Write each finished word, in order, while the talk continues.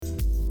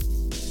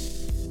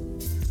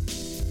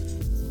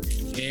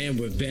And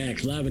we're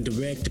back live and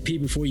direct. The Pee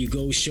Before You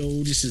Go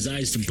show. This is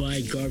Eyes to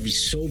Buy, Garvey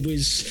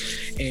Sobers.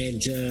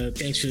 And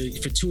thanks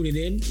for tuning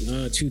in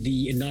to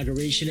the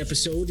inauguration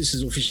episode. This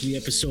is officially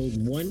episode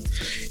 1.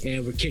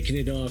 And we're kicking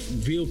it off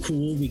real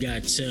cool. We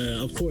got,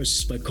 of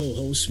course, my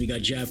co-host. We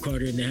got Jav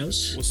Carter in the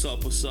house. What's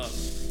up?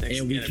 Thanks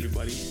and again,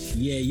 everybody.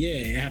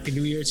 Yeah. Happy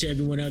New Year to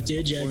everyone out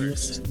there. Jav,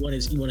 you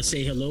want to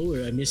say hello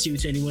or I miss you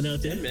to anyone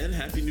out there? Yeah, man.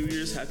 Happy New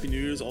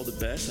Year's. All the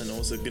best. I know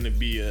it's going to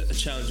be a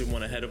challenging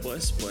one ahead of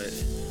us, but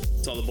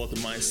it's all about the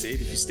mind state.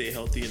 If you stay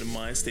healthy in the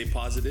mind, stay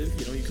positive,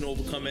 you can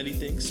overcome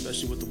anything,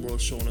 especially what the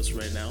world's showing us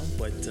right now.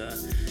 But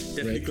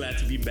definitely glad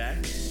to be back,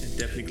 and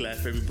definitely glad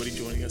for everybody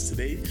joining us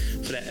today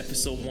for that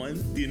episode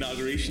 1, the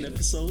inauguration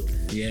episode.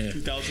 Yeah.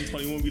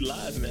 2021, we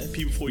live, man.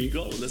 Pee Before You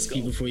Go. Let's go.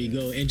 Pee Before You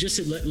Go. And just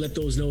to let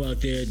those know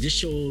out there, this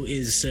show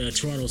is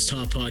Toronto's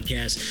top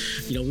podcast.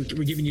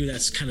 We're giving you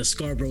that kind of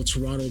Scarborough,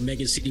 Toronto,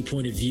 mega city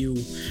point of view.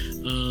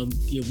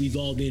 We've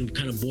all been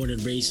kind of born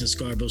and raised in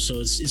Scarborough, so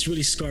it's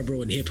really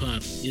Scarborough and hip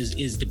hop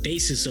is the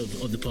basis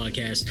of the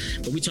podcast,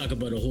 but we talk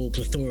about a whole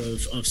plethora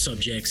of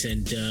subjects,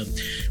 and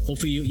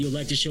hopefully you'll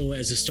like the show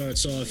as it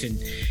starts off.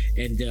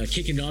 And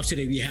kicking off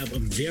today, we have a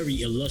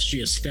very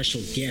illustrious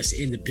special guest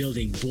in the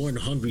building, Born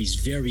Hungry's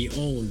very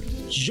own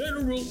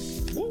General.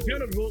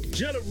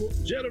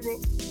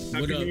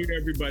 Happy New Year,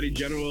 everybody.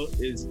 General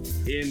is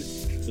in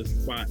the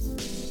spot.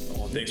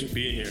 Oh, thanks for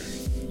being here.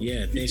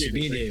 Yeah, thanks for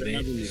being here,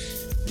 man.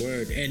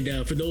 Word.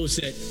 And for those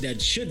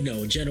that should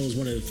know, General is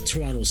one of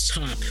Toronto's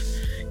top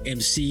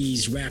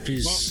MCs,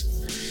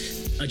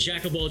 rappers, a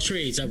jack of all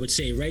trades, I would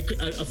say, right?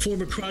 A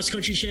former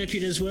cross-country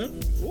champion as well?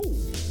 Ooh.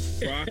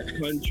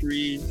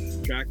 Cross-country,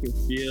 track and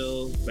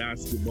field,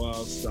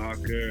 basketball,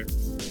 soccer,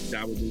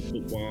 dabbled in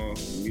football,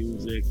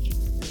 music.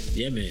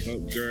 Yeah,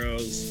 man.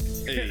 Girls.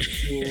 Hey.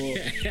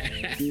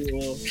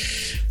 Cool.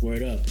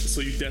 Word up.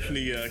 So you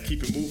definitely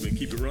keep it moving,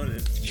 keep it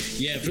running.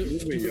 Yeah,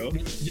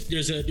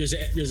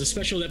 there's a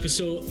special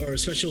episode or a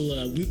special.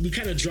 We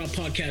kind of drop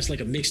podcasts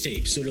like a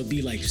mixtape, so it'll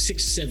be like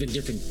 6-7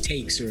 different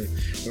takes or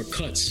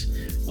cuts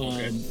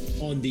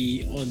on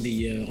the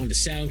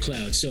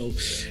SoundCloud. So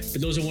for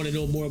those that want to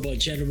know more about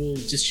General,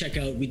 just check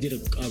out. We did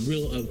a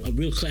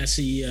real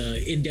classy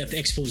in-depth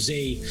expose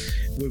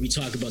where we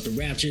talk about the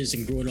Raptors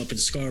and growing up in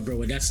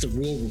Scarborough, and that's the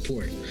Raw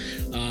Report.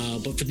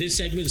 But for this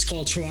segment, it's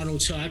called Toronto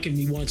Talk, and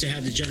we want to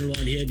have the General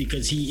on here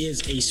because he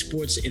is a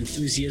sports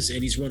enthusiast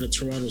and he's one of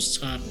Toronto's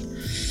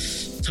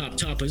top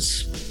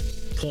toppers.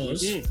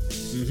 Pause.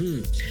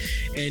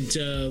 And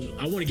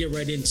I want to get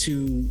right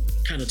into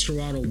kind of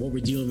Toronto, what we're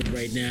dealing with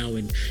right now,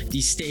 and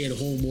these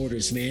stay-at-home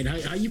orders, man.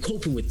 How you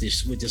coping with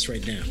this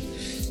right now?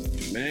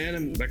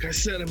 Man, like I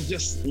said, I'm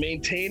just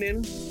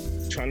maintaining,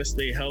 trying to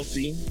stay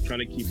healthy, trying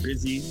to keep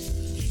busy,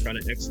 trying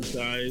to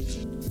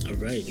exercise. All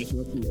right. Just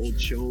watching old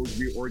shows,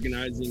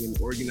 reorganizing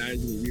again.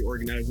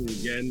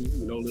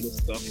 Little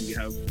stuff we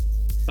have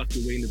tucked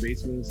away in the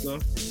basement and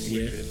stuff.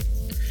 Yeah.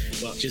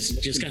 But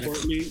just kind of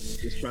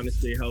just trying to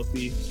stay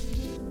healthy.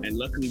 And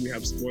luckily we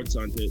have sports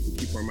on to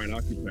keep our mind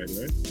occupied,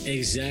 right?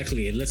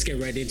 Exactly. And let's get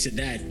right into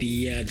that.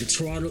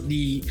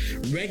 The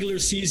regular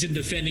season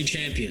defending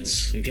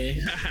champions,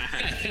 okay?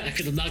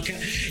 Because I'm not,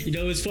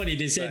 it's funny.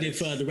 They said if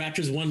the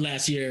Raptors won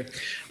last year,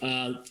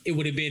 it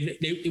would have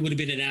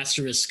been an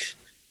asterisk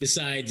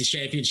beside the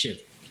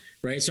championship,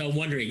 right? So I'm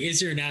wondering,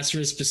 is there an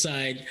asterisk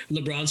beside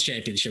LeBron's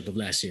championship of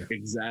last year?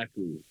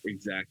 Exactly.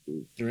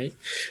 Right.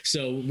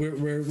 So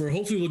we're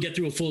hopefully we'll get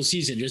through a full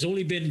season. There's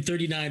only been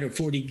 39 or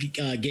 40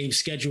 games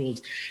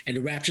scheduled, and the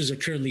Raptors are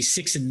currently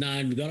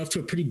 6-9. We got off to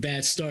a pretty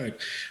bad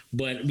start,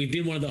 but we've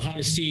been one of the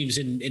hottest teams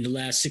in the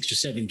last 6 or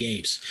 7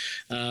 games.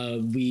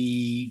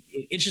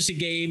 Interesting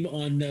game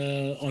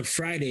on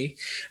Friday.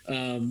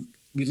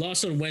 We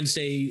lost on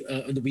Wednesday,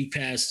 the week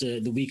past,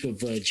 the week of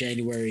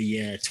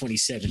January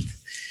 27th,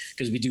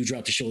 because we do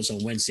drop the shows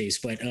on Wednesdays.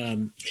 But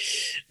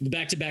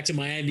back to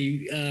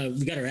Miami,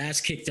 we got our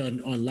ass kicked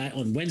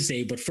on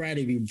Wednesday, but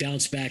Friday we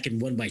bounced back and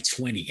won by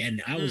 20.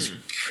 And I was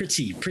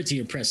pretty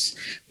impressed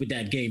with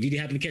that game. Did you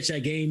happen to catch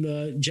that game,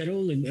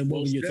 General? And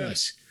what were your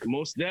thoughts?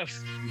 Most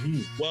def.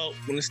 Well,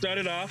 when it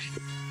started off,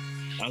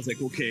 I was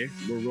like, okay,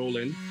 we're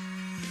rolling.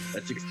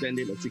 Let's extend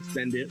it.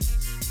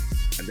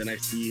 And then I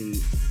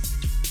see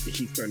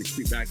he's starting to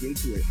creep back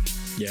into it.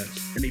 Yeah.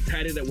 And they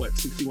tied it at what,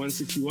 61?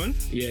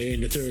 Yeah,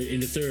 in the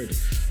third.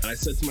 And I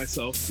said to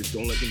myself, just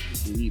don't let them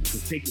take the lead.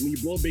 Because when you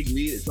blow a big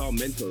lead, it's all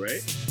mental,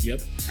 right?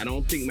 Yep. I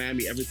don't think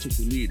Miami ever took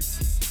the lead.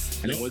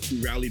 And then once we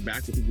rallied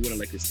back, I think we went on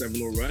like a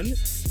 7-0 run.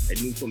 I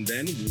knew from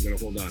then we were going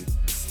to hold on.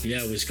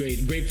 Yeah, it was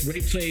great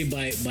play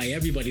by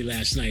everybody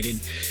last night, and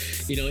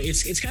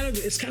it's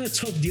kind of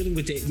tough dealing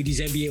with these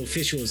NBA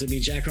officials. I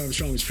mean, Jack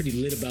Armstrong was pretty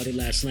lit about it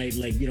last night.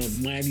 Like,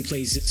 Miami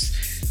plays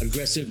its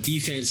aggressive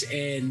defense,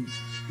 and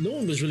no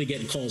one was really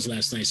getting calls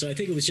last night. So I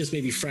think it was just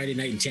maybe Friday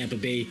night in Tampa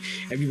Bay.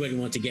 Everybody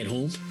wanted to get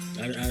home.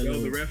 I don't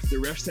know. The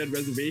refs had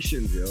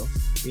reservations, yo.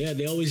 Yeah,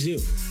 they always do.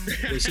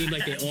 They seem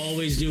like they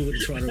always do with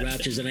the Toronto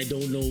Raptors, and I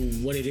don't know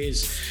what it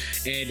is.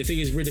 And the thing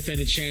is, we're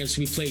defending champs.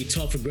 We play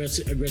tough,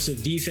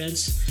 aggressive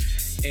defense.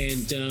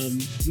 and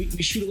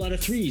we shoot a lot of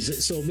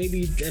threes. So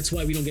maybe that's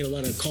why we don't get a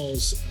lot of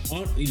calls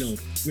on.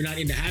 We're not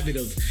in the habit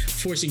of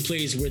forcing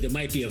plays where there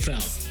might be a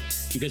foul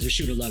because we're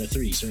shooting a lot of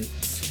threes, right?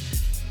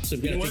 So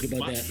we got to think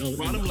about that.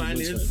 Bottom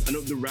line is, I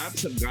know the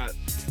Raps have got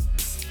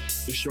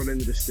the short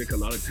end of the stick a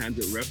lot of times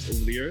at refs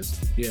over the years.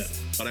 Yeah.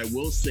 But I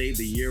will say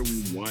the year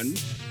we won,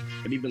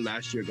 and even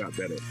last year got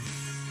better.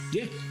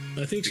 Yeah,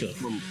 I think so.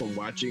 From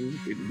watching,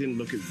 it didn't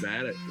look as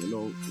bad. If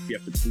you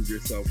have to prove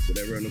yourself,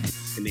 whatever, I know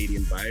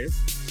Canadian bias.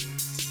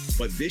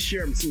 But this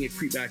year I'm seeing it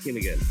creep back in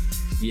again.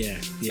 Yeah.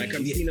 Like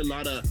I'm seeing a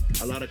lot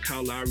of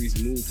Kyle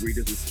Lowry's moves where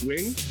he does a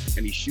swing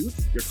and he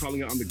shoots. You're calling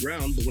it on the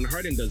ground, but when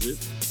Harden does it,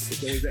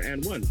 it's always an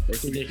and one or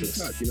something. You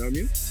know what I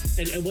mean?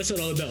 And what's that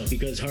all about?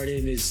 Because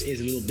Harden is a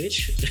little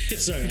bitch.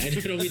 Sorry, I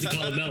don't mean to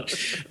call him out,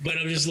 but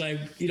I'm just like,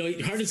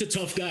 Harden's a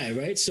tough guy,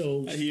 right?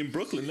 So he in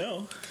Brooklyn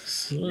now.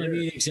 Well, I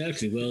mean,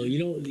 exactly. Well,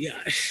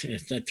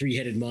 that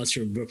three-headed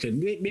monster in Brooklyn.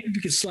 Maybe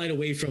we could slide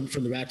away from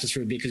the Raptors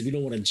for a bit because we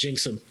don't want to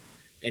jinx them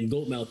and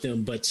goat mouth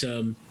them, but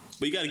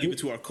you got to give it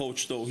to our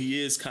coach, though.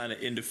 He is kind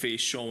of in the face,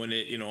 showing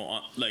it.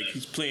 Like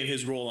he's playing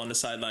his role on the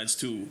sidelines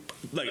too.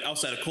 Like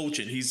outside of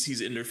coaching,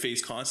 he's in their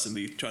face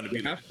constantly, trying to be.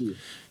 You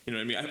know what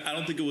I mean? I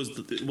don't think it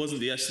wasn't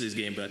the yesterday's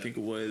game, but I think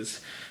it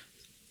was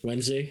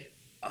Wednesday.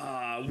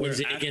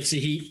 Wednesday against the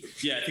Heat.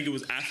 Yeah, I think it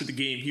was after the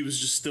game. He was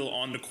just still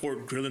on the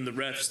court grilling the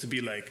refs to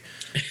be like,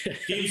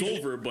 "Game's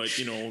over," but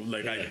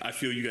I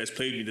feel you guys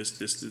played me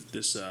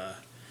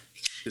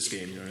this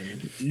game, you know what I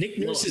mean? Nick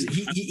Nurse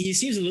he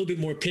seems a little bit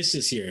more pissed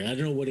this year. I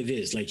don't know what it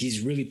is. Like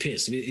he's really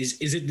pissed.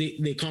 Is it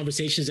the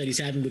conversations that he's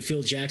having with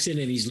Phil Jackson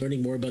and he's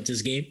learning more about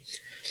this game?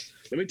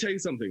 Let me tell you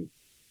something.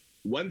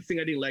 One thing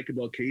I didn't like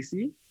about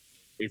Casey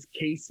is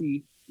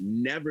Casey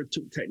never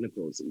took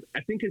technicals.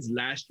 I think his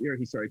last year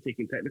he started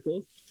taking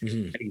technicals,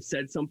 and he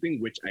said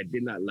something which I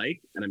did not like,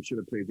 and I'm sure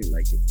the players didn't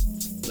like it.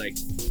 Like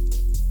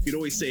he'd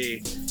always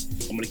say,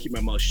 "I'm gonna keep my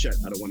mouth shut.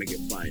 I don't want to get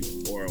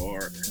fined," or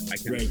 "I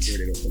can't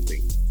afford it," or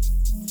something.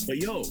 But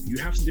you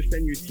have to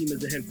defend your team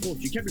as a head coach.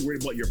 You can't be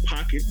worried about your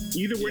pockets.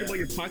 You either worried about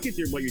your pockets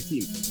or about your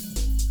team.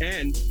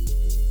 And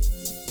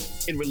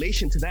in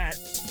relation to that,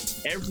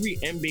 every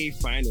NBA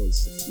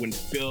Finals when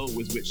Phil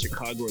was with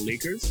Chicago or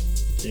Lakers,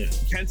 you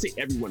can't say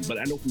everyone, but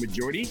I know for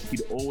majority,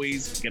 he'd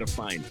always get a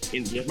fine.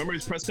 Remember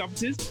his press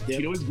conferences?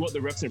 He'd always go at the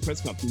refs in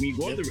press conferences. When you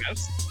go at the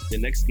refs, the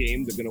next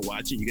game, they're going to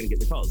watch it, you're going to get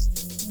the calls.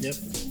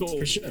 So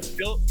for sure.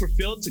 For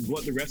Phil to go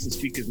at the refs and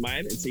speak his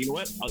mind and say, you know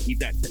what, I'll eat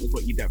that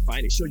technical, eat that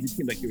fine. It shows your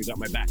team like you got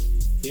my back.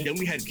 Then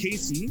we had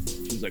Casey,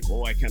 who's like,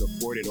 I can't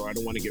afford it, or I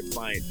don't want to get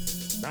fined.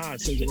 Nah,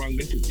 it sends the wrong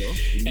message, bro.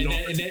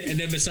 And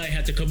then Masai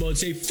had to come out and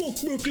say,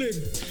 "Fuck Brooklyn."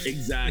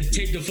 Exactly. And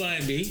take the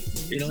fine, B.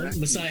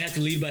 Masai had to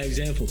lead by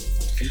example.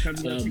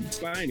 Sometimes it's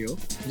fine, yo.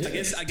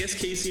 I guess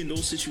Casey in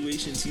those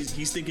situations,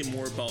 he's thinking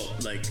more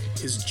about like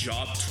his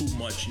job too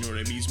much. You know what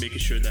I mean? He's making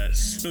sure that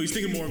he's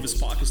thinking more of his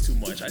pockets too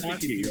much. I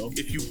think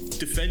if you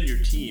defend your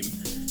team,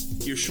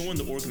 you're showing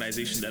the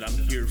organization that I'm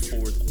here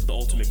for the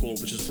ultimate goal,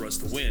 which is for us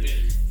to win.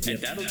 And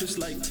that'll just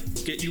like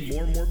get you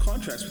more and more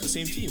contracts with the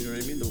same team. You know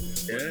what I mean?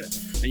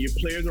 And your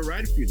players are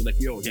riding for you. They're like,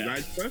 he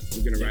rides for us,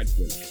 we're gonna ride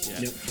for him.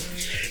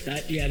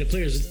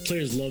 The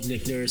players love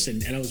Nick Nurse,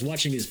 and I was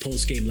watching his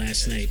post game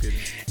last night,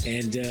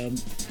 and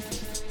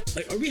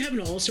are we having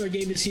an all-star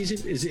game this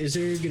season? Is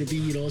there going to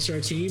be an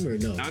all-star team or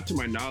no? Not to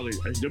my knowledge.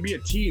 There'll be a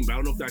team, but I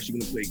don't know if they're actually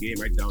going to play a game.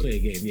 I doubt it. Play a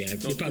game, yeah.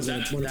 You probably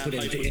want to put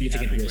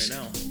anything at risk.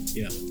 Right now.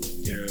 Yeah.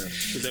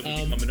 Because that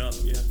will be coming up,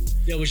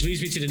 Yeah, which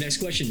leads me to the next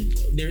question.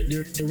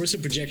 There were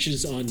some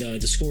projections on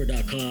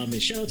thescore.com,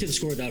 and shout out to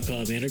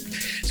thescore.com, man.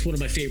 It's one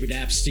of my favorite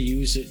apps to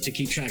use to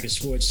keep track of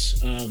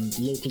sports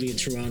locally in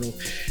Toronto.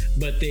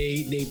 But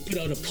they put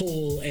out a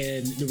poll,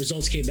 and the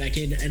results came back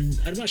in, and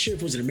I'm not sure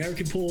if it was an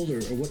American poll or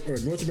a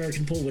North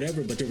American poll,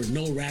 whatever, but there were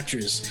no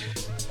Raptors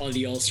on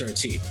the All-Star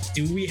team.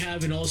 Do we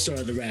have an All-Star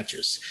on the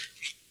Raptors?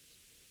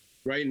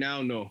 Right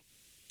now, no.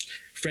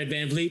 Fred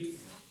VanVleet?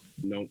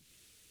 No.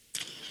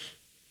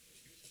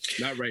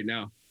 Not right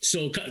now.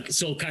 So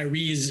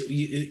Kyrie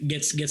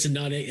gets a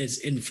nod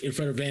in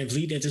front of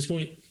VanVleet at this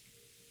point?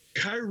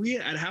 Kyrie,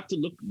 I'd have to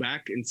look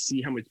back and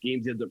see how much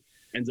games he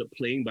ends up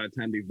playing by the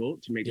time they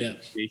vote to make the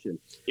decision.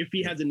 If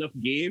he has enough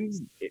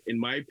games, in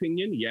my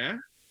opinion,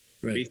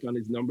 based on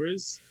his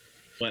numbers.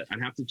 But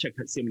I'd have to check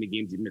see how many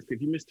games he missed. If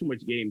he missed too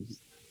much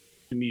games,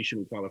 to me, you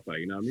shouldn't qualify.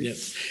 You know what I mean? Yep.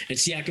 And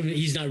Siakam,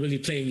 he's not really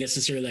playing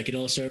necessarily like an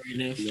all-star right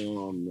now.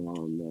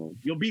 No.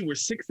 We're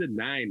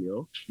 6-9,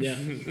 yo. Yeah.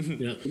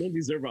 We don't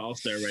deserve an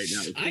all-star right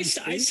now.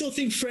 I still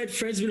think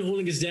Fred's been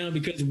holding us down,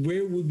 because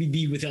where would we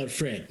be without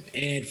Fred?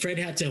 And Fred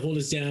had to hold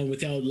us down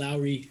without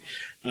Lowry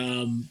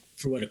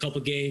for a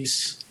couple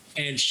games.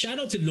 And shout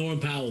out to Norm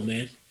Powell,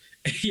 man.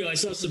 I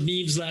saw some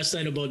memes last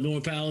night about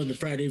Norm Powell in the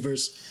Friday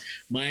versus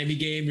Miami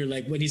game. You're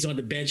like, when he's on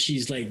the bench,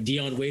 he's like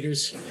Dion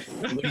Waiters.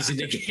 When he's in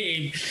the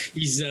game,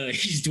 he's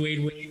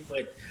Dwayne Wade.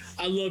 But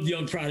I love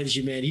young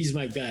prodigy, man. He's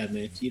my guy,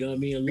 man. You know what I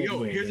mean? I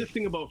love here's the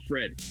thing about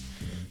Fred.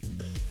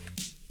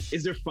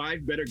 Is there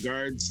 5 better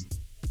guards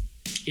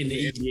in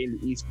the NBA in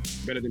the East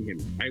better than him?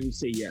 I would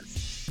say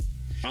yes.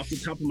 Off the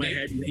top of my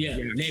head,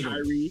 name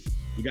Kyrie,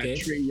 You got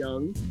Trey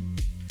Young.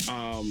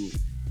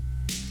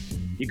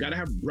 You gotta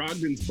have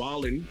Brogdon's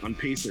balling on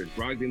Pacers.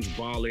 Brogdon's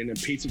balling,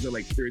 and Pacers are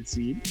like 3rd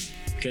seed.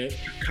 Okay.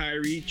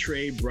 Kyrie,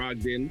 Trey,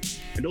 Brogdon,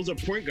 and those are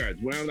point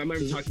guards. I'm not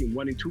even talking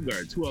 1 and 2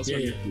 guards. Who else are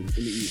in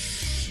the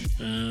East?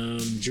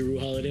 Jrue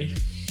Holiday.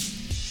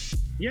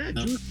 Yeah,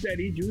 Drew's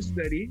steady.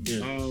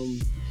 Yeah.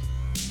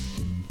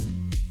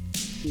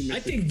 I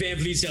think Van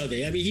Vliet's out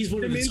there. I mean, he's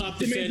one of the top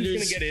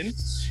defenders. He's gonna get in.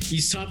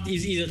 He's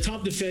a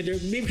top defender.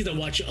 Maybe because I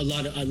watch a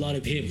lot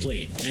of him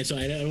play, and so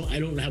I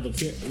don't have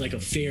a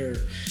fair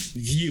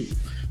view.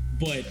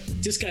 But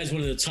this guy's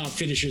one of the top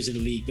finishers in the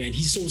league, man.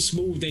 He's so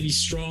smooth and he's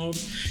strong,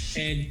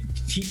 and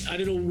I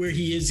don't know where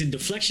he is in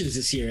deflections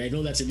this year. I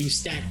know that's a new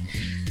stat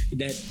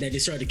that they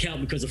started to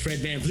count because of Fred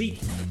VanVleet.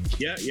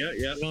 Yeah.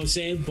 You know what I'm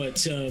saying? But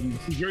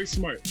he's very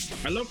smart.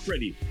 I love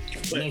Freddie.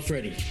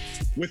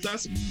 With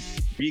us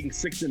being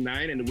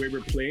 6-9 and the way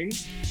we're playing,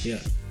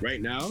 right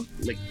now,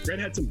 like Fred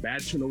had some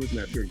bad turnovers in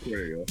that 3rd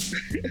quarter, yo.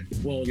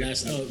 Well, on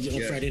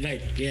Friday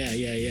night,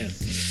 yeah.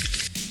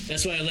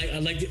 That's why I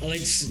like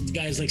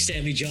guys like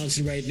Stanley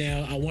Johnson right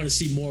now. I want to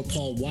see more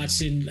Paul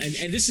Watson,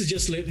 and this is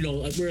just we're a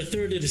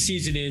 3rd of the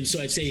season in,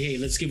 so I'd say, hey,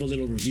 let's give a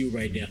little review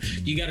right now.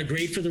 You got a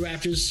grade for the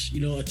Raptors?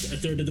 A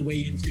 3rd of the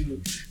way into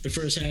the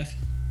first half.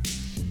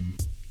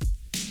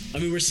 I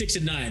mean, we're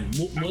 6-9.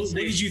 What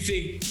did you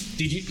think?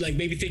 Did you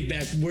maybe think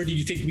back? Where did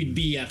you think we'd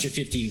be after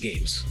 15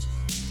 games?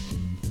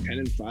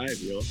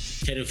 10-5, yo.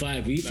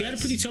 10-5. We've had a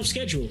pretty tough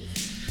schedule.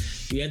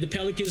 We had the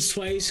Pelicans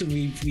twice, and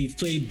we've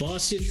played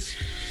Boston.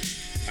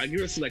 I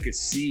give us like a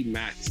C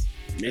max.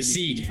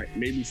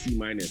 Maybe C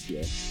minus,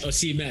 yeah. Oh,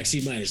 C max.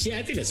 Yeah,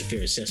 I think that's a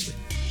fair assessment.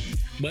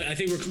 But I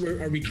think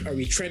are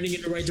we trending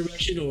in the right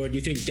direction, or do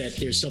you think that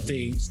there's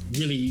something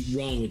really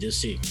wrong with this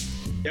team?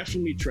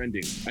 Definitely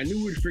trending. I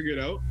knew we'd figure it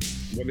out,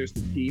 whether it's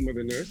the team or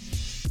the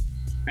nurse.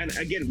 And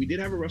again, we did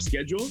have a rough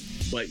schedule,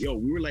 but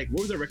we were like,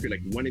 what was our record?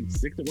 Like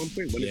 1-6 at one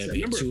point. 1-7.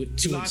 Remember,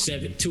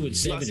 2-7 or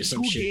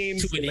some shit.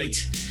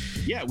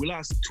 2-8. Yeah, we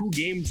lost 2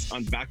 games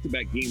on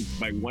back-to-back games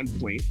by 1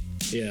 point.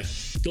 Yeah,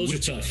 those are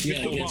tough.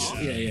 Yeah,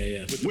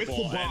 with the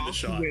ball and the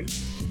shot.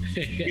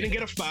 Didn't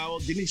get a foul.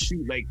 Didn't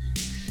shoot. Like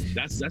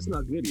that's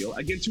not good, yo.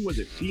 Again, too, was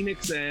it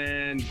Phoenix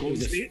and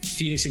Golden State?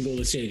 Phoenix and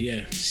Golden State,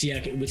 yeah.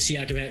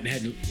 Siakam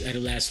had a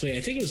last play.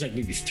 I think it was like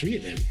maybe 3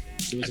 of them.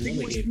 I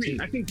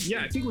think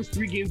it was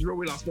 3 games in a row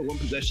we lost by 1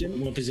 possession.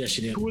 1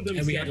 possession, yeah. 2 of them,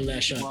 and we had the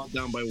last shot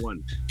down by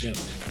 1. Yeah.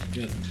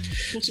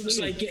 It's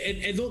like,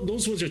 and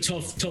those ones are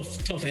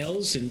tough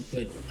L's,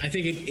 but I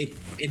think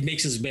it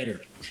makes us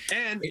better.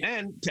 And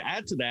to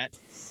add to that,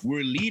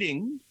 we're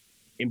leading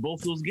in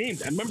both those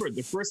games. I remember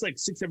the first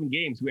 6-7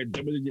 games we had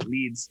double-digit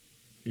leads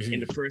in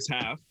the first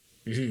half.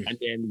 And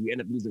then we end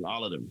up losing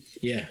all of them.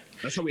 Yeah,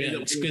 that's how we end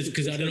up.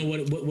 Because I don't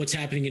know what's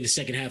happening in the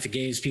second half of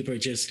games. People are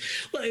just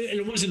and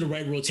it wasn't the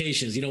right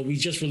rotations. We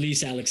just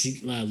released Alex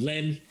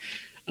Len,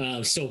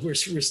 so we're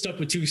stuck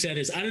with 2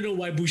 centers. I don't know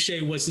why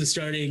Boucher wasn't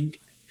starting.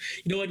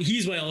 You know what?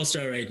 He's my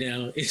all-star right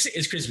now.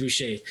 It's Chris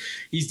Boucher.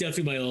 He's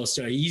definitely my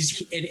all-star. And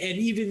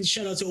even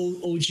shout out to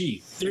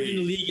OG, 3rd in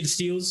the league in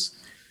steals.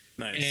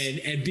 Nice.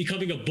 And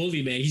becoming a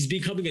bully, man. He's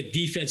becoming a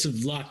defensive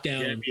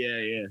lockdown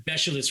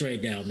specialist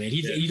right now, man.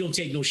 He don't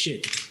take no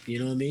shit. You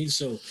know what I mean?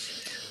 So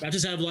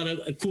Raptors have a lot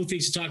of cool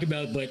things to talk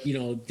about, but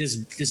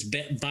this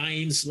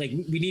binds,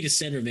 we need a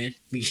center, man.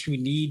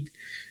 We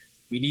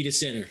need a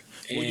center.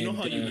 Well, you know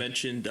how you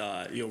mentioned,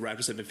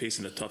 Raptors have been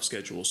facing a tough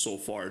schedule so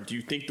far. Do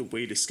you think the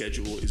way the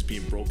schedule is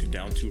being broken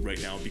down to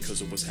right now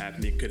because of what's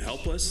happening could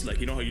help us?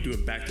 How you do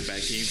it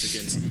back-to-back games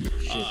against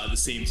the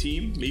same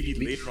team? Maybe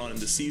later on in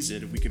the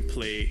season, we can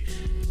play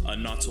a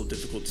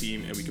not-so-difficult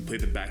team and we can play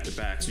them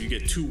back-to-back. So you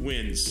get 2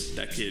 wins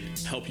that could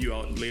help you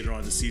out later on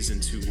in the season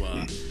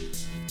to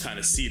kind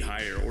of seed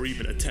higher or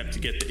even attempt to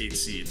get the 8th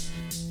seed.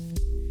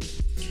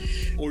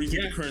 Or you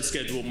think the current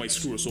schedule might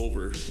screw us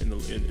over in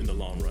the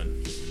long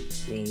run?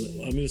 Well,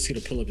 I'm just gonna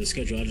pull up the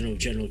schedule. I don't know,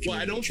 General. Well,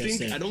 I don't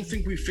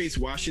think we faced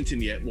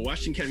Washington yet. Well,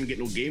 Washington can't even get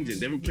no games in.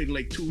 They haven't played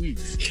in 2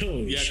 weeks.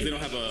 Because they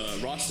don't have a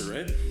roster,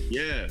 right?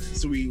 Yeah,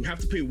 so we have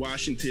to play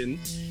Washington.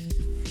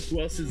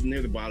 Who else is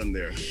near the bottom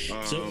there?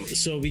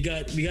 So we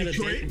got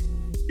Detroit.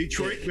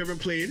 Detroit, we haven't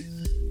played.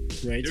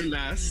 Right. They're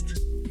last.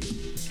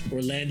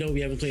 Orlando,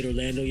 we haven't played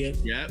Orlando yet.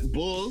 Yeah,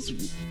 Bulls,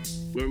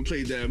 we haven't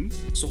played them.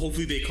 So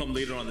hopefully they come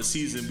later on the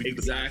season. We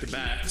do the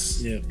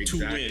back-to-backs. Yeah, 2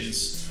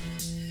 wins.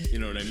 You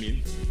know what I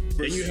mean?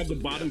 Then you have the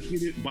bottom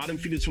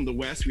feeders from the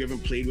West. We haven't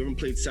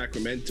played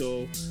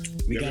Sacramento.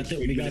 We got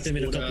them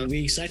in a couple of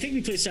weeks. I think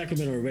we played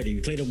Sacramento already.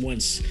 We played them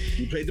once.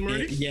 You played them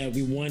already? Yeah,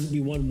 we won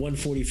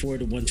 144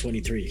 to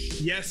 123.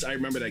 Yes, I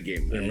remember that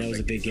game. Yeah, that was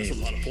a big game. That's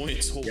a lot of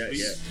points. Yeah.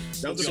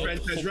 That was a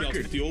franchise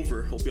record.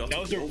 That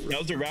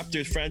was the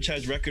Raptors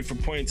franchise record for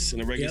points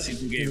in a regular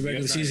season game. In the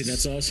regular season,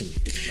 that's awesome.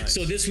 Nice.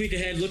 So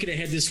looking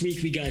ahead this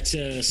week, we got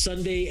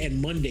Sunday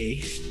and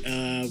Monday,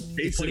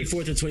 the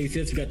 24th and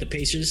 25th. We got the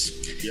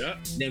Pacers. Yeah.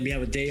 Then we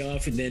have a day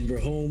off, and then we're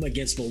home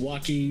against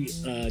Milwaukee.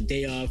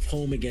 Day off,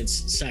 home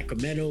against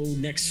Sacramento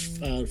next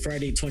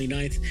Friday,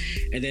 29th,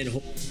 and then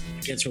home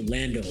against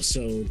Orlando.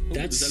 So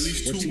that's at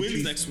least 2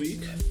 wins next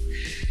week.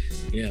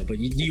 Yeah, but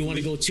you want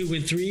to go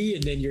 2-3,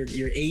 and then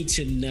you're 8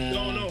 and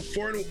No,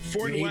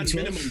 4-1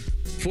 minimum.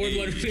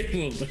 4-1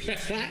 minimum.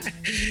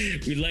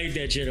 We like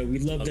that, Jenna. We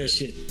love that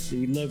shit.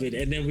 We love it.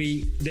 And then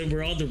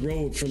we're on the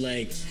road for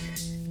like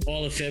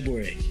all of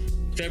February.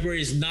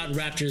 February is not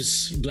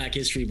Raptors Black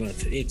History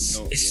Month. It's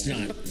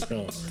not.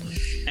 No.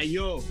 And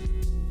yo,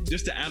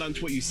 just to add on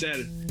to what you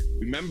said,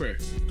 remember,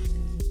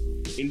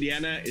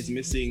 Indiana is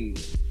missing,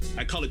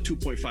 I call it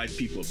 2.5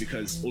 people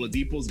because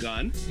Oladipo's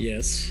gone.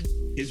 Yes.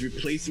 His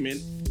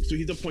replacement, so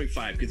he's a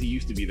 0.5 because he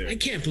used to be there. I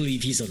can't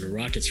believe he's on the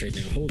Rockets right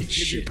now. Holy His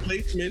shit.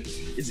 replacement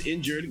is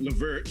injured,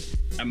 LeVert,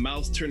 and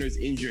Miles Turner's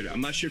injured. I'm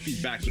not sure if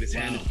he's back, but his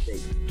hand is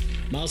broken.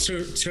 Miles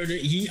Turner,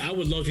 I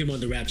would love him on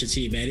the Raptor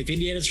team, man. If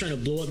Indiana's trying to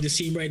blow up this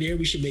team right here,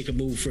 we should make a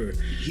move for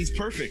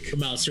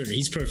Miles Turner.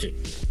 He's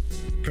perfect.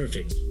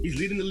 Perfect. He's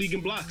leading the league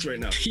in blocks right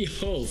now.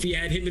 Yo, if he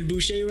had him and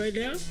Boucher right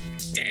now,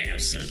 damn,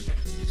 son.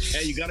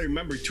 And you got to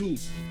remember, too,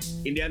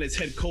 Indiana's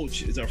head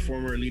coach is our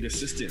former lead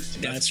assistant. So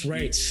that's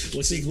right.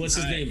 What's his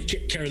name?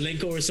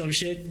 Karolinko or some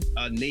shit?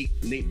 Nate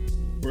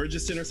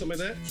Burgesson or something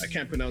like that. I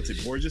can't pronounce it.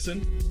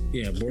 Borgeson?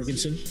 Yeah,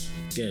 Borgenson.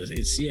 Yeah,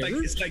 it's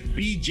like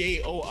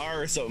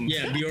BJOR or something.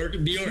 Yeah, Bjork.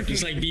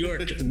 It's like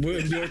Bjork.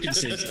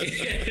 Bjorkenson.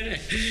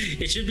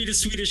 It should be the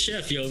Swedish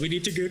chef, yo. We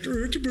need to get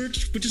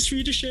with the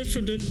Swedish chef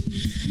from the.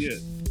 Yeah,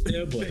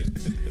 boy.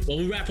 Well,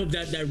 we'll wrap up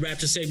that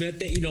Raptor segment.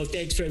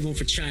 Thanks for everyone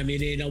for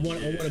chiming in. I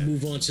want to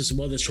move on to some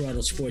other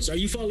Toronto sports. Are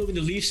you following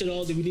the Leafs at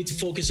all? Do we need to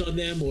focus on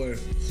them or?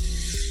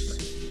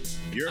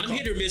 I'm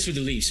hit or miss with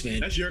the Leafs,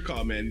 man. That's your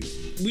call, man.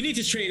 We need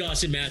to trade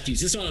Austin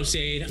Matthews. That's all I'm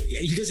saying.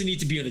 He doesn't need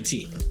to be on the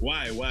team.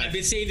 Why? I've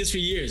been saying this for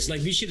years.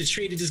 Like, we should have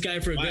traded this guy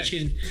for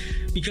Ovechkin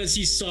because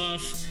he's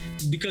soft,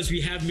 because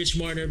we have Mitch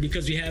Marner,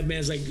 because we have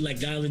mans like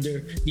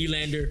Nylander,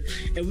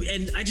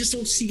 and I just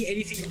don't see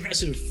anything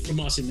impressive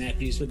from Austin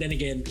Matthews. But then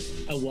again,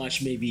 I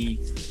watch maybe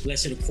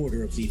less than a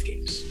quarter of Leaf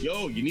games.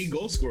 Yo, you need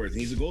goal scorers,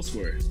 and he's a goal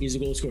scorer. He's a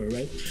goal scorer,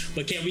 right?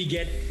 But can we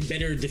get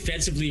better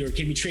defensively, or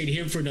can we trade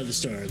him for another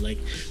star? Like,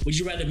 would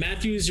you rather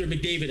Matthews or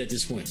McDavid at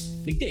this point?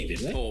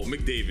 McDavid, right? Oh,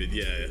 McDavid,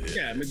 yeah.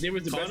 Yeah,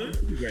 McDavid's the best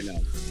right now.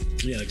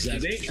 Yeah,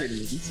 exactly.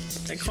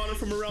 And Connor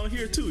from around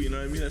here too, you know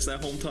what I mean? That's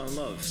that hometown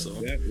love.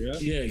 So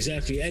yeah,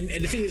 exactly. And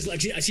the thing is,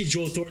 like, I see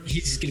Joe Thornton.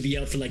 He's gonna be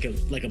out for like a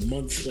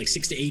month, like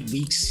 6 to 8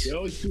 weeks.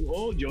 Yo, he's too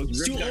old.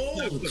 He's too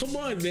old. Come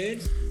on, man.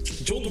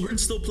 Joe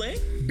Thornton's still playing?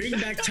 Bring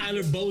back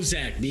Tyler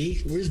Bozak,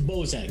 B. Where's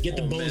Bozak? Get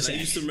the Bozak. Man, I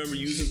used to remember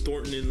using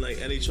Thornton in like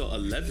NHL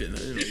 11. I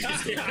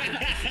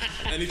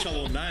didn't know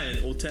NHL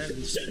 09,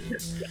 010.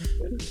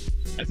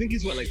 I think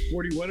he's like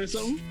 41 or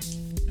something.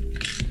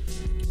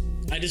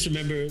 I just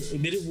remember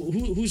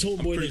who's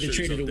homeboy that they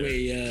traded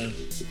away,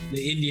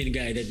 the Indian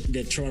guy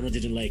that Toronto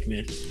didn't like,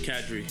 man.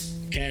 Kadri,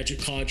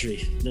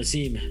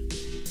 Nassim.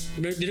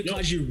 Remember, didn't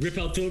Kadri rip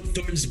out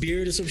Thornton's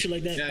beard or some shit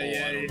like that?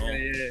 I don't know.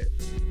 Yeah.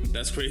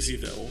 That's crazy.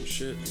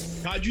 Shit.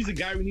 Kadri's the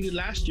guy we needed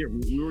last year.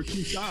 We were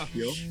too soft,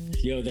 yo.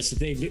 Yo, that's the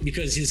thing,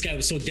 because this guy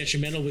was so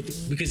detrimental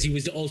because he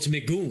was the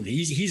ultimate goon.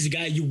 He's the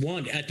guy you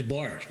want at the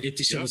bar if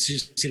the show was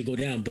just gonna go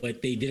down,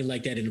 but they didn't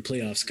like that in the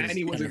playoffs. And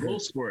he was a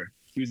goal scorer.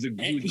 He was a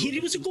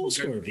goal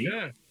scorer.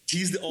 Yeah.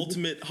 He's the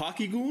ultimate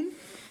hockey goon.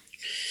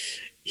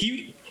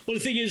 The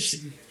thing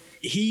is,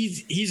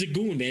 he's a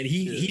goon, man.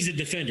 He's a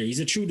defender. He's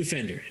a true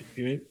defender.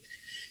 Right?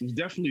 He's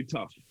definitely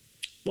tough.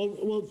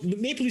 Well, the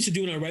Maple Leafs are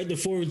doing all right. They're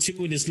 4-2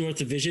 in this North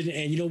Division,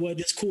 and you know what?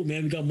 It's cool,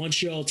 man. We got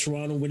Montreal,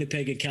 Toronto,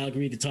 Winnipeg, and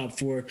Calgary. The top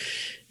four,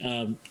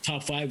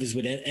 top five is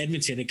with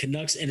Edmonton and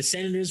Canucks and the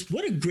Senators.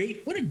 What a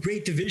great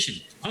division!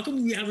 How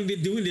come we haven't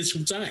been doing this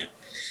from time?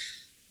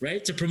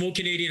 Right, to promote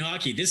Canadian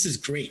hockey. This is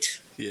great.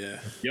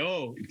 Yeah.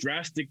 Yo,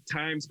 drastic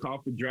times call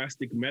for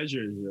drastic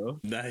measures, yo.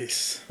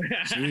 Nice.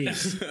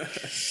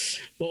 Jeez.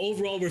 Well,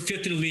 overall, we're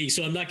 5th in the league,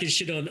 so I'm not going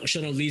to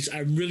shit on Leafs.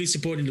 I'm really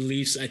supporting the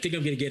Leafs. I think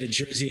I'm going to get a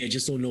jersey. I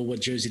just don't know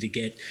what jersey to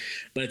get.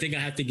 But I think I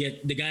have to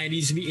get the guy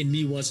in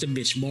me wants to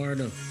Mitch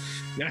Marner.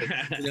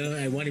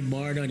 I wanted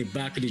Marner on the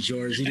back of the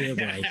jersey there,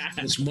 boy.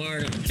 Mitch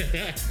Marner.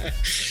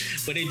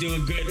 But they're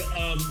doing good.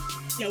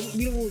 Yeah,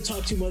 we don't want to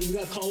talk too much. We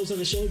got callers on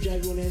the show.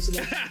 Jack, you want to answer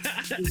that?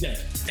 Who's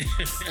that?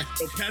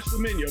 Yo, patch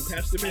them in.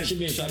 Patch them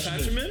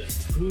in?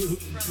 Who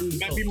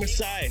might be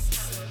Masai.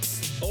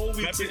 Oh,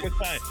 might be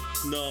Masai.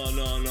 No.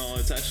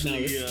 It's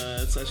actually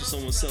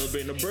someone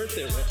celebrating a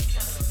birthday, right?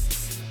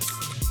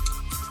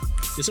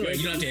 It's all right.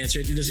 You don't have to answer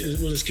it.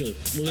 We'll just kill it.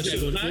 We'll let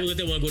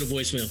that one go to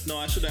voicemail. No,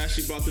 I should have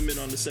actually brought them in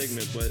on the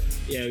segment, but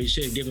yeah, we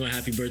should give them a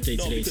happy birthday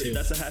today too.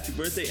 That's a happy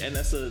birthday, and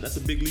that's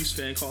a big Leafs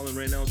fan calling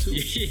right now too.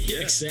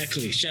 Yeah,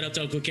 exactly. Shout out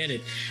to Uncle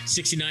Kenneth,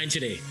 69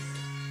 today.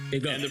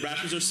 And the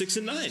Raptors are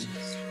 6-9.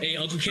 Hey,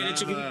 Uncle Kenneth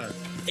took it.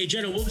 Hey,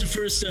 Jenna, what was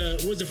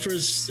the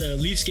first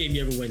Leafs game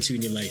you ever went to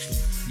in your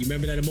life? You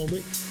remember that a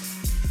moment?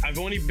 I've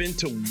only been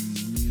to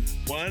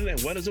one.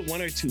 What is it?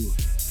 One or two?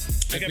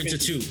 I've been to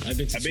two. I've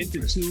been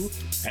to two,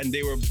 and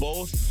they were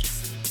both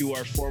to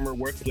our former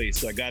workplace.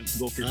 So I got to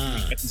go for.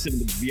 I got to sit in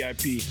the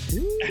VIP.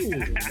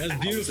 Ooh, that's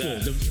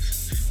beautiful.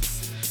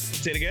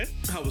 Say it again.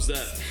 How was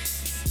that?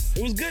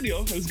 It was good,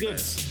 yo. It was good.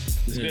 Nice.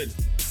 It was good.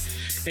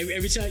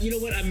 Every time, you know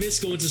what? I miss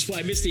going to sport.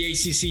 I miss the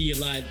ACC a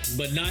lot,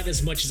 but not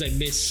as much as I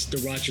miss the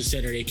Rogers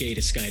Center, aka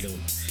the Sky Dome.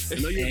 I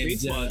know you're a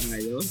baseball guy,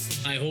 yo.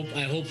 I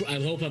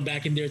hope I'm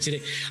back in there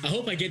today. I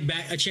hope I get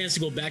back a chance to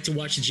go back to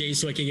watch the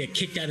Jays so I can get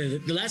kicked out of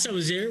it. The last time I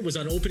was there was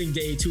on opening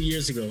day 2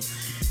 years ago,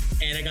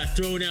 and I got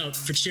thrown out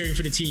for cheering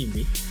for the team.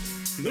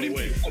 No way.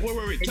 Wait.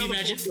 Tell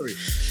the full story.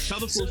 Tell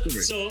the full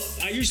story. So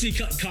I usually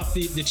cop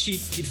the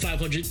cheap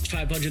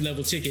 500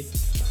 level ticket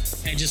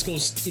and just go,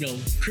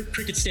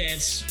 cricket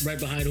stance right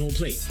behind home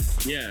plate.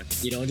 Yeah.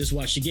 And just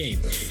watch the game.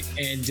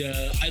 And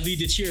I lead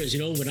the cheers.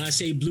 When I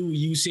say blue,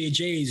 you say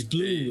Jays,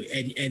 blue,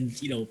 and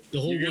the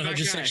whole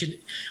 100 section.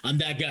 I'm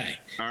that guy.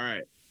 All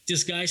right.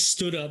 This guy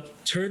stood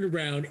up, turned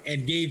around,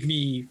 and gave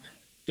me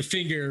the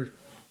finger,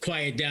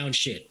 quiet down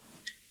shit.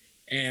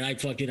 And I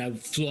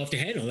flew off the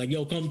handle. Like,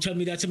 yo, come tell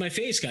me that to my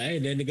face, guy.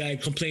 And then the guy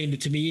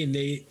complained to me, and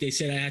they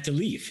said I had to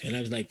leave. And I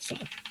was like,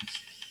 fuck.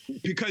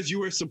 Because you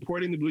were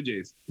supporting the Blue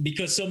Jays.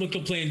 Because someone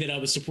complained that I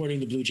was supporting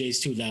the Blue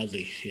Jays too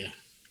loudly. Yeah.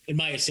 In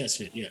my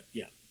assessment. Yeah.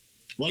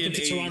 Welcome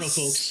to Toronto,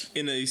 folks.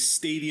 In a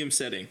stadium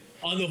setting.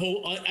 At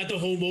the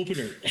home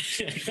opener.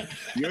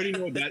 You already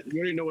know that. You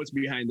already know what's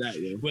behind that,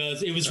 yeah. Well,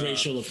 it was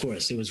racial, of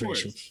course. It was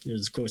racial. It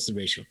was, of course, the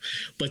racial.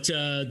 But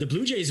the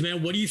Blue Jays,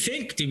 man, what do you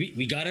think?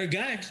 We got our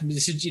guy.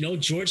 This is,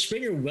 George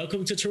Springer.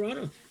 Welcome to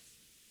Toronto.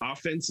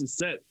 Offense is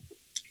set.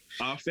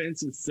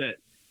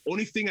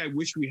 Only thing I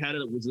wish we had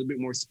was a little bit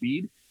more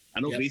speed. I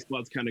know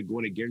baseball's kind of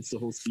going against the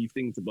whole speed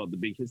thing. It's about the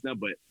big hits now,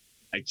 but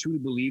I truly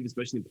believe,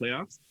 especially in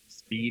playoffs,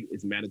 speed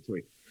is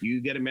mandatory.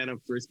 You get a man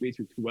on first base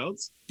with 2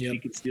 outs, he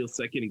can steal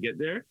second and get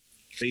there.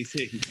 Base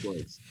hit, he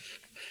scores.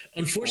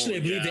 Unfortunately, I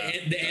believe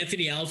the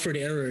Anthony Alford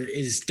era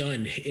is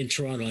done in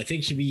Toronto. I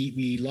think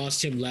we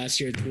lost him last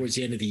year towards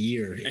the end of the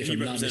year, if I'm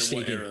not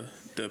mistaken. What era?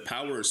 The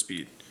power or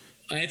speed?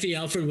 Anthony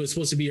Alford was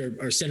supposed to be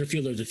our center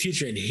fielder of the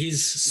future, and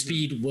his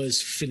speed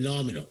was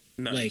phenomenal.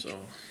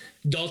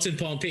 Dalton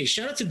Pompey.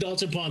 Shout out to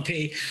Dalton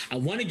Pompey. I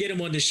want to get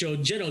him on the show.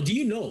 Jeno, do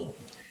you know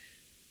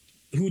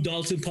who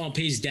Dalton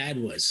Pompey's dad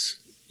was?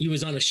 He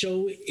was on a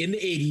show in the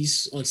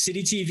 80s on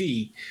City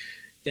TV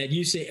that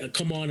used to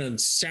come on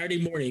Saturday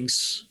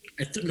mornings,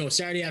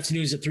 Saturday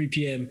afternoons at 3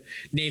 p.m.,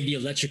 named The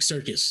Electric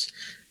Circus.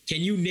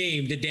 Can you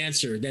name the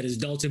dancer that is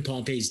Dalton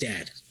Pompey's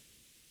dad?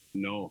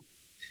 No.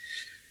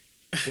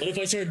 What if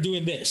I started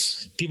doing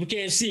this? People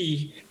can't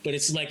see, but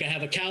it's like I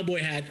have a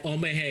cowboy hat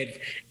on my head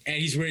and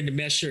he's wearing the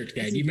mesh shirt,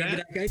 guy. Do you remember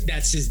that guy?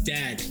 That's his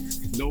dad.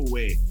 No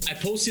way. I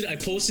posted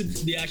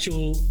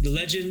the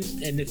legend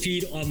and the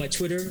feed on my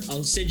Twitter.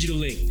 I'll send you the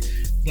link.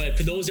 But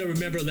for those that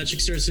remember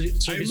Electric Circus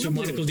with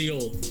Monaco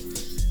Diol,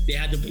 they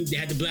had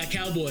the black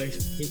cowboy.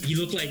 He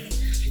looked like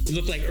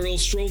Earl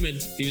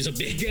Strowman. He was a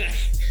big guy.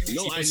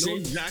 No, I know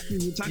exactly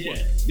what you're talking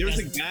about. There was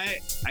a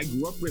guy I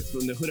grew up with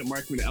from the hood at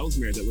Markham and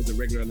Ellesmere that was a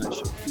regular on that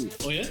show too.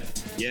 Oh yeah?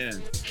 Yeah.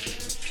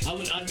 I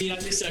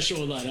miss that show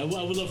a lot. I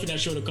would love for that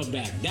show to come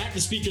back. That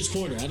and Speaker's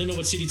Corner. I don't know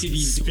what City TV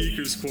is doing.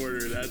 Speaker's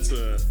Corner. That's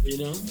a.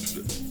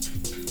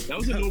 That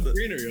was a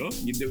no-brainer, yo.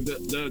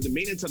 The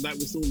maintenance on that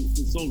was so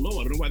low.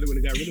 I don't know why they would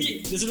have got rid of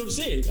it. That's what I'm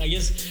saying. I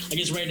guess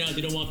right now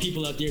they don't want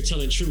people out there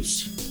telling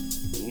truths.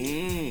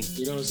 You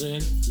know what I'm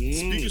saying?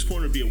 Speaker's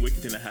Corner would be a wicked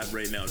thing to have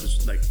right now.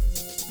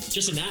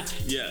 Just an app.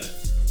 Yeah.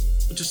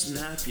 Just an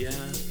app, yeah.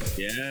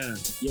 Yeah.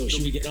 Yo,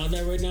 should we get on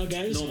that right now,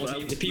 guys? No,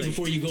 but the Pee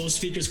Before You Go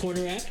Speaker's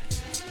Corner app?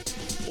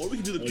 Or we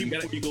can do the Pee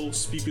Before You Go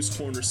Speaker's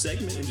Corner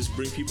segment and just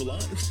bring people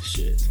on.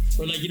 Shit.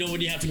 Or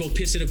when you have to go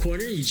piss in a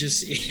corner, you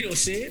just, you know what I'm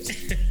saying?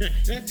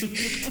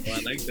 Oh,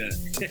 I like that.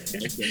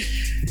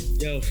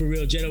 Yo, for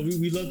real, Jeno,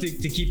 we love to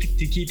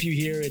keep you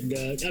here. And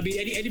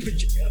any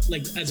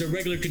as a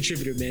regular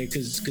contributor, man,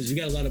 because we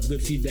got a lot of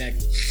good feedback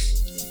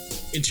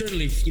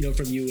internally,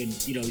 from you, and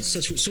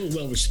it's so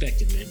well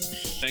respected, man.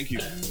 Thank you.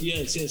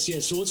 Yes.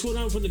 So what's going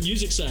on from the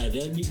music side?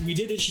 We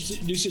did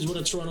introduce you as one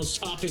of Toronto's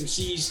top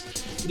MCs.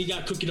 What do you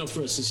got cooking up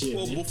for us this year?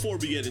 Well, before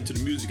we get into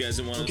the music, guys,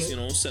 I want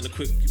to send a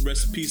quick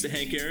rest in peace to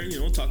Hank Aaron.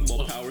 Talking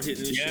about power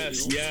hitting and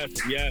shit.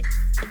 Yes.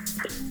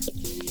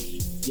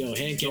 Yo,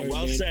 Hank Aaron.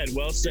 Well said.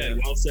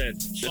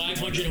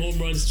 500 home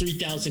runs,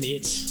 3,000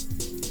 hits.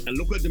 And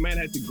look what the man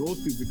had to go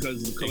through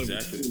because of the color of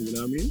the skin, you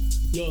know what I mean?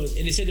 Yo,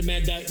 and they said the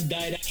man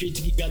died after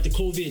he got the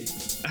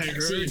COVID. I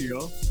heard.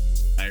 Yo,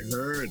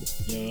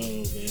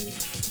 man.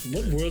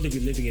 What world are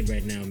we living in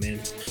right now, man?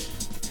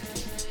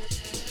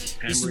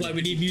 This is why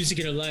we need music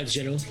in our lives,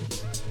 Jeno.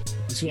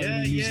 This is why we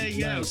need music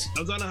in our lives. I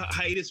was on a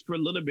hiatus for a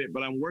little bit,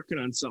 but I'm working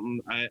on something,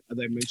 as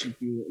I mentioned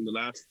to you in the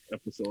last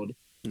episode.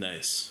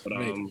 Nice. But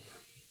I don't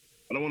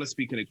want to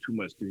speak on it too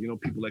much because,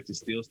 people like to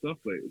steal stuff,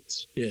 but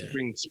it's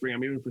spring.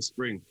 I'm aiming for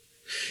spring.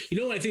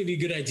 What I think would be a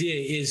good idea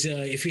is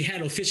if we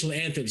had official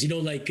anthems,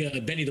 like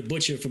Benny the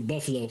Butcher from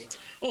Buffalo.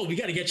 Oh, we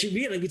got to get you.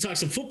 We talk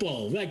some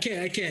football. I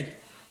can't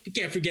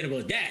forget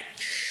about that.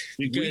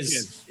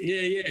 Because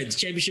it's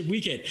championship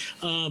weekend.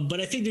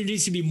 But I think there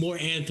needs to be more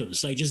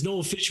anthems. There's no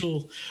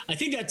official. I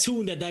think that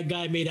tune that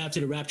guy made after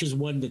the Raptors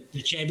won the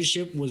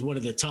championship was one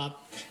of the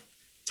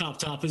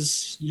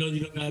toppers.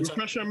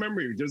 Refresh my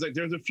memory. There's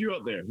a few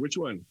out there. Which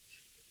one?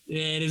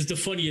 And it's the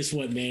funniest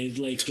one, man.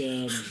 Like,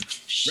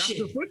 shit.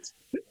 Raptor foot?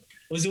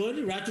 Was the one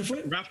Raptor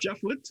foot? Raptor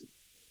foot?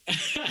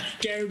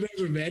 Can't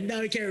remember, man. Now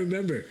I can't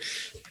remember.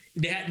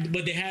 They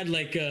had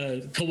like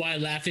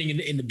Kawhi laughing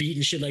in the beat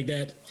and shit like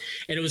that,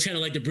 and it was kind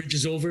of like the bridge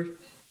is over.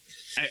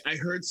 I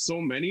heard so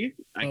many.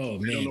 I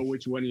don't know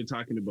which one you're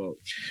talking about.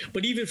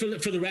 But even for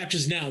the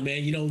Raptors now,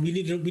 man, you know, we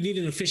need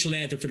an official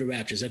anthem for the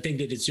Raptors. I think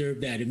they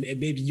deserve that, and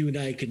maybe you and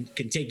I can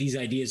take these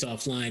ideas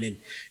offline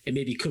and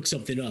maybe cook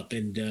something up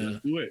and do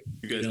it.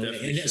 You guys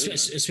and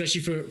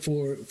especially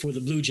for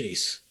the Blue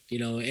Jays. You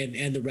know,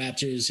 and the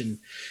Raptors and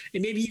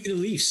maybe even the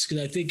Leafs,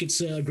 because I think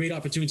it's a great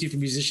opportunity for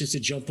musicians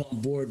to jump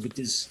on board with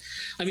this.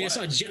 I mean, I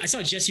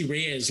saw Jessie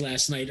Reyes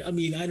last night. I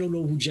mean, I don't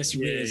know who Jessie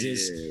Reyes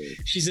is.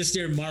 She's just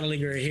there modeling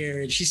her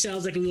hair, and she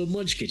sounds like a little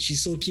munchkin.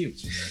 She's so cute.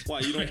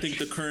 Why, you don't think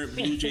the current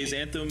Blue Jays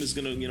anthem is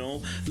gonna, you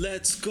know,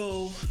 let's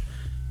go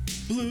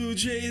Blue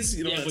Jays?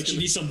 You know, yeah, but you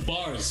need some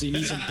bars. You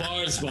need some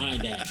bars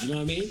behind that. You know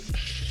what I mean?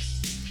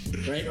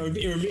 Right, or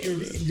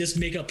just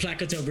make a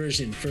Placata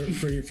version for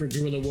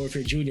Guerrilla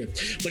Warfare Jr.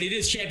 But it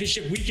is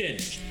championship weekend.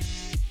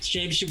 It's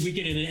championship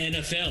weekend in the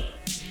NFL.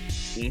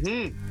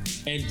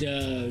 Mm-hmm.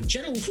 And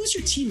General, who's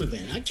your team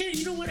event? I can't.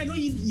 You know what? I know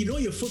you know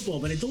your football,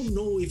 but I don't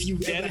know if you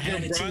ever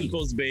had a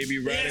Broncos, team. baby.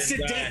 Right. Yes,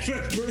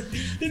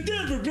 the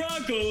Denver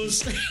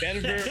Broncos.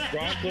 Denver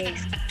Broncos.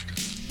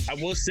 I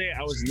will say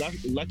I was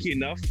lucky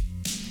enough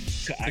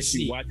to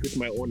actually watch with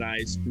my own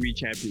eyes 3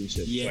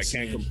 championships. Yes, so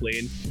I can't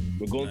complain.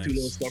 We're going through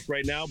little stuff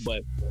right now,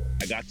 but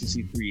I got to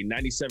see 3,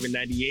 97,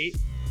 98,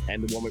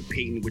 and the one with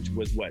Peyton, which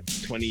was what,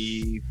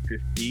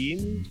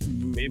 2015?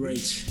 Maybe?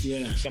 Right,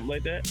 yeah. Something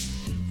like that.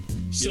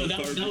 So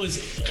that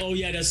was, oh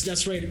yeah,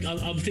 that's right.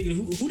 I'm thinking,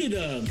 who did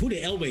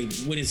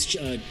Elway win his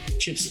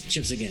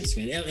chips against,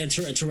 man? And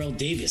Terrell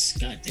Davis,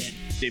 goddamn.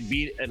 They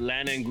beat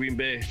Atlanta and Green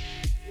Bay.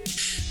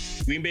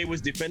 Green Bay was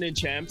defending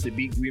champs. They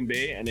beat Green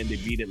Bay, and then they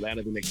beat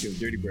Atlanta the next year.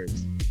 Dirty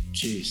Birds.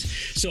 Jeez.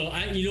 So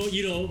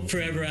you know,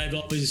 forever I've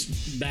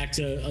always backed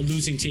a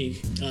losing team,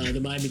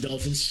 the Miami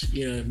Dolphins.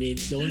 You know what I mean?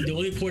 The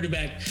only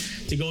quarterback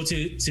to go to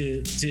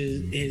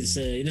his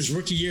in his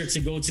rookie year to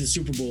go to the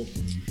Super Bowl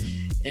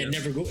and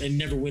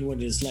never win one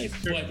in his life.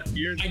 But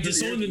I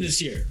disowned him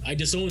this year. I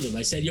disowned him.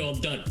 I said, yo,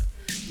 I'm done.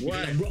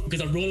 Why?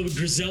 Because I'm rolling with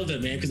Griselda,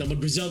 man. Because I'm a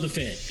Griselda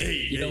fan.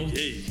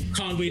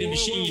 Conway the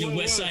Machine, and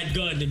West Side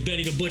Gun, and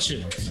Benny the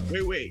Butcher.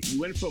 Wait. You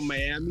went from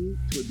Miami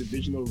to a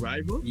divisional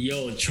rival?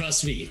 Yo,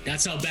 trust me.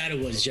 That's how bad it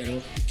was,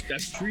 General.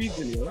 That's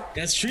treason, yo.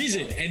 That's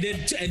treason. And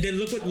then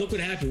look what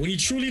happened. When you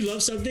truly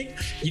love something,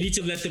 you need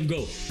to let them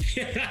go.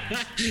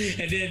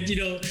 And then, you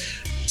know,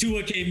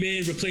 Tua came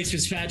in, replaced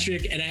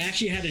Fitzpatrick, and I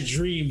actually had a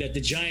dream that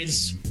the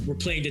Giants were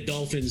playing the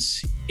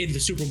Dolphins in the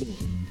Super Bowl.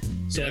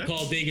 So I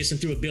called Vegas and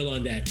threw a bill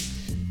on that.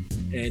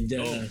 And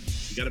you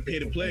gotta pay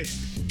to play.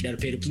 You gotta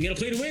play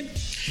to win.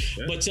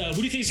 Yeah. But who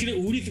do you think is gonna?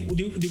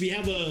 Do we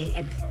have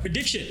a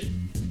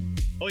prediction?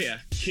 Oh yeah,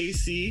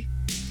 KC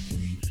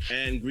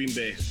and Green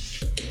Bay.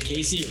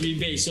 KC and Green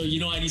Bay. So you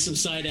know I need some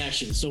side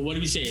action. So what are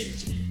we saying?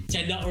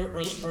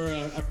 $10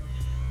 or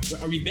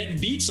are we betting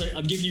beats?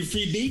 I'm giving you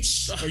free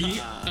beats. Are you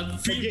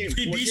free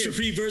beats for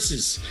free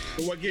verses?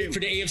 For what game? For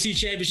the AFC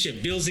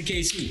Championship, Bills and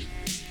KC.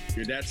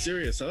 You're that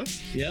serious, huh?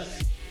 Yeah.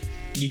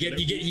 You get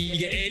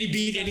any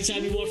beat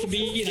anytime you want from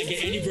me, and I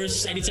get any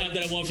verse anytime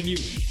that I want from you.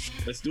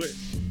 Let's do it.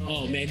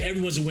 Oh man,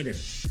 everyone's a winner.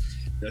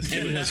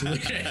 Everyone's a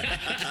winner.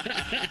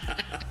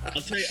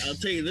 I'll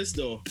tell you this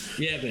though.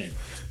 Yeah, man.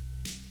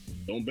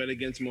 Don't bet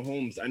against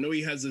Mahomes. I know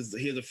he has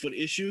a foot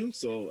issue,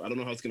 so I don't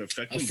know how it's gonna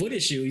affect him. A foot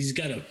issue? He's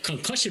got a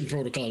concussion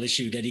protocol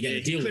issue that he got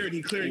to deal with.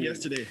 He cleared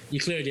yesterday. He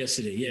cleared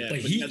yesterday, yeah. But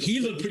he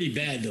looked pretty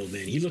bad though,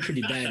 man. He looked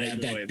pretty bad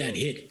at that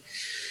hit.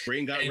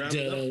 Brain got wrapped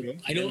up.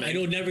 I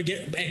don't never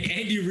get. And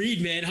Andy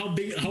Reid, man, how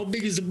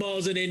big is the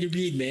balls on Andy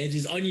Reid, man?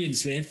 Just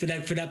onions, man, for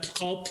that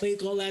play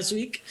call last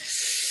week.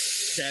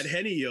 Chad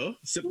Henne, yo.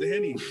 Sip the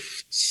Henne.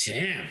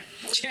 Damn.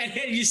 Chad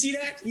Henne, you see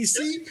that? You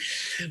see?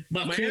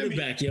 My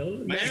quarterback,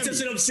 yo. That's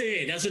what I'm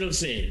saying.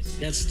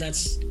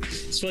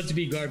 It's fun to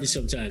be garbage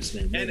sometimes,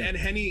 man. And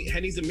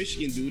Henne's a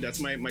Michigan dude. That's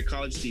my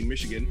college team,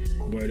 Michigan.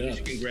 Word up.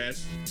 Michigan grad.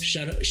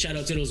 Shout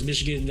out to those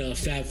Michigan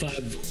Fab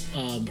Five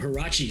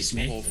Hirachis,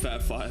 man. Oh,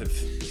 Fab Five.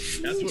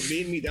 That's what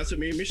made me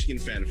Michigan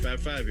fan. Fab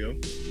Five, yo.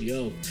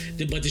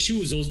 But the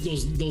shoes,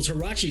 those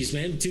Hirachis,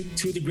 man,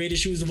 two of the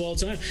greatest shoes of all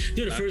time.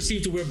 They're the first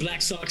team to wear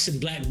black socks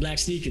and black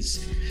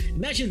sneakers.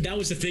 Imagine that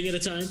was the thing at the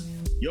time.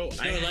 Yo, in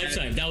our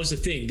lifetime, that was the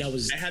thing. I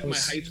had my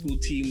high school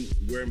team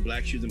wearing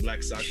black shoes and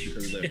black socks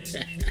because of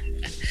that.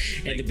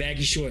 And the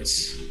baggy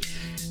shorts.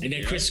 And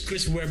then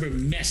Chris Webber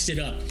messed it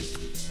up.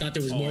 Thought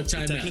there was more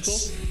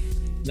timeouts.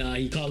 Nah,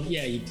 he called.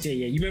 Yeah.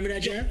 You remember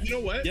that, Jared? You know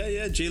what?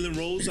 Yeah. Jalen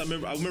Rose. I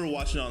remember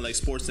watching it on like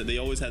Sportsnet. They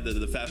always had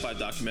the Fab Five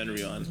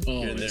documentary on.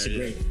 Oh, that's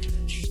great.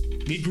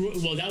 We grew.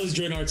 Well, that was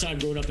during our time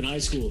growing up in high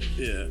school.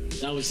 Yeah,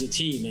 that was the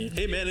team, man.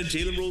 Hey, man, and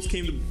Jalen Rose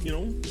came to,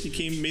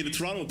 made a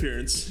Toronto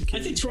appearance. I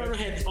think Toronto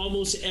had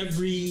almost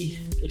every,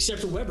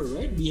 except for Weber,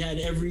 right? We had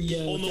every.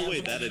 Oh no,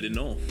 wait, that I didn't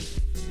know.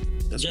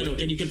 That's General,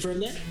 can you confirm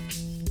that?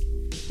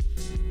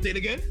 Say it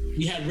again.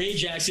 We had Ray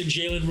Jackson,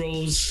 Jalen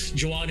Rose,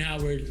 Juwan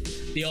Howard.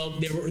 They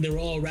were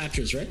all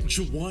Raptors, right?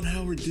 Juwan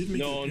Howard did make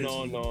No.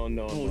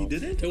 Oh, he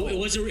didn't? It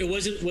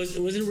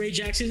wasn't Ray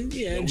Jackson.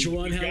 Yeah, No,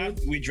 Juwan Howard.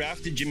 We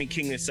drafted Jimmy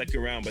King in the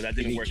second round, but that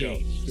didn't work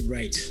out.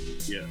 Right.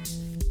 Yeah.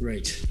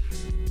 Right.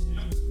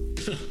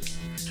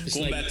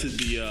 Going back to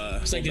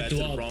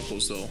the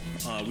Broncos, though,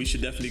 we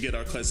should definitely get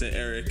our cousin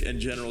Eric and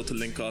General to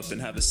link up and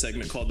have a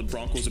segment called the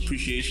Broncos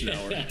Appreciation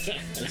Hour.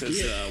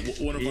 Because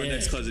one of our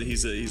next cousins,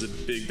 he's a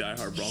big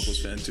diehard Broncos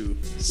fan too.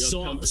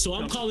 So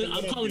I'm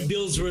calling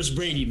Bills versus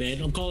Brady,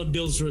 man. I'm calling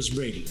Bills versus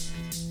Brady.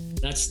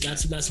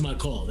 That's my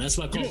call. That's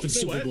my call for the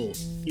Super Bowl.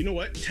 You know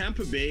what?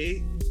 Tampa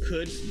Bay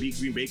could beat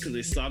Green Bay because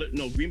they slaughtered.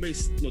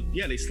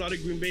 They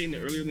slaughtered Green Bay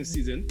earlier in the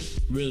season.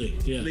 Really?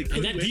 Yeah.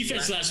 And that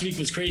defense last week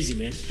was crazy,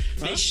 man.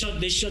 They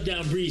shut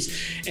down Breeze.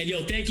 And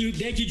yo, thank you,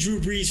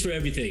 Drew Brees, for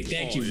everything.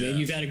 Thank you, man.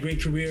 You've had a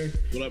great career.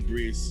 What up,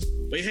 Breeze?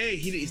 But hey,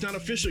 he's not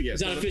official yet.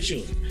 He's not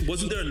official.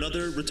 Wasn't there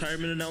another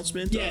retirement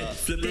announcement? Yeah.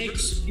 Flip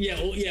Rivers?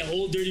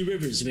 Old Dirty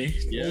Rivers, man.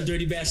 Yeah. Old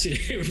Dirty bastard.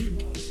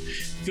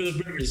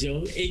 Philip Rivers,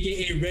 yo,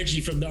 aka Reggie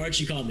from the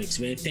Archie comics,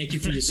 man. Thank you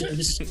for your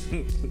service. Yo,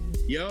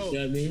 you know what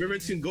I mean?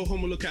 Rivers can go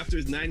home and look after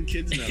his 9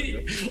 kids now.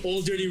 Yo.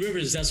 Old Dirty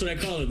Rivers, that's what I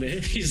call him, man.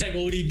 He's like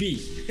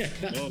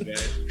ODB. Oh man,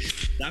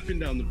 slapping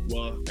down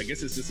I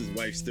guess it's just his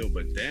wife still,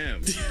 but damn.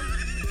 9,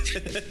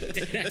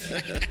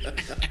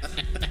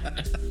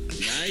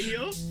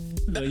 yo.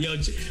 Yo,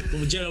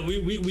 Jenna,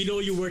 we know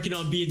you're working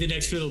on being the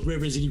next Philip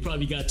Rivers, and you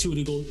probably got 2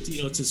 to go,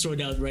 to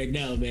sort out right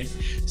now, man.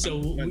 So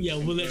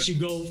we'll let you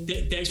go.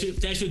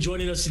 Thanks for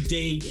joining us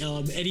today.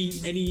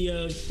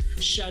 Any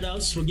shout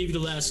outs? We'll give you the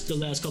last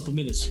couple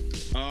minutes.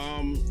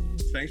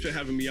 Thanks for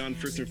having me on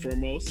first and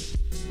foremost.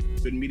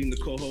 Been meeting the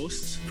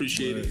co-hosts.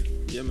 Appreciate it.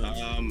 Yeah, man.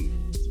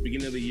 It's the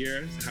beginning of the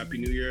year. Happy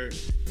New Year.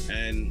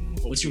 And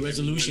what's your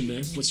resolution,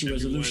 man? What's your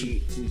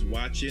resolution? Who's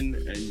watching,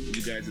 and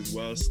you guys as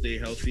well, stay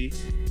healthy,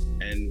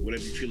 and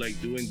whatever you feel like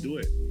doing, do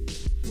it.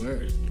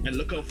 Word. And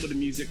look out for the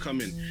music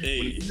coming. Hey.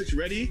 When the music's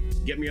ready,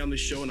 get me on the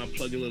show and I'll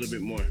plug a little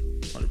bit more.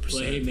 100%.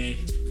 Well, hey, man.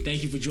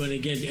 Thank you for joining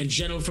again. And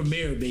General from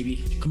Mayor,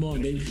 baby. Come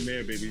on, baby.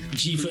 Mayor, baby.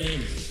 G for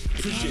N.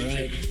 Appreciate all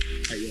right.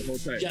 Hey,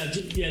 hold tight.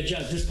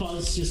 Jeff, just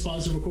pause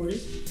the recording.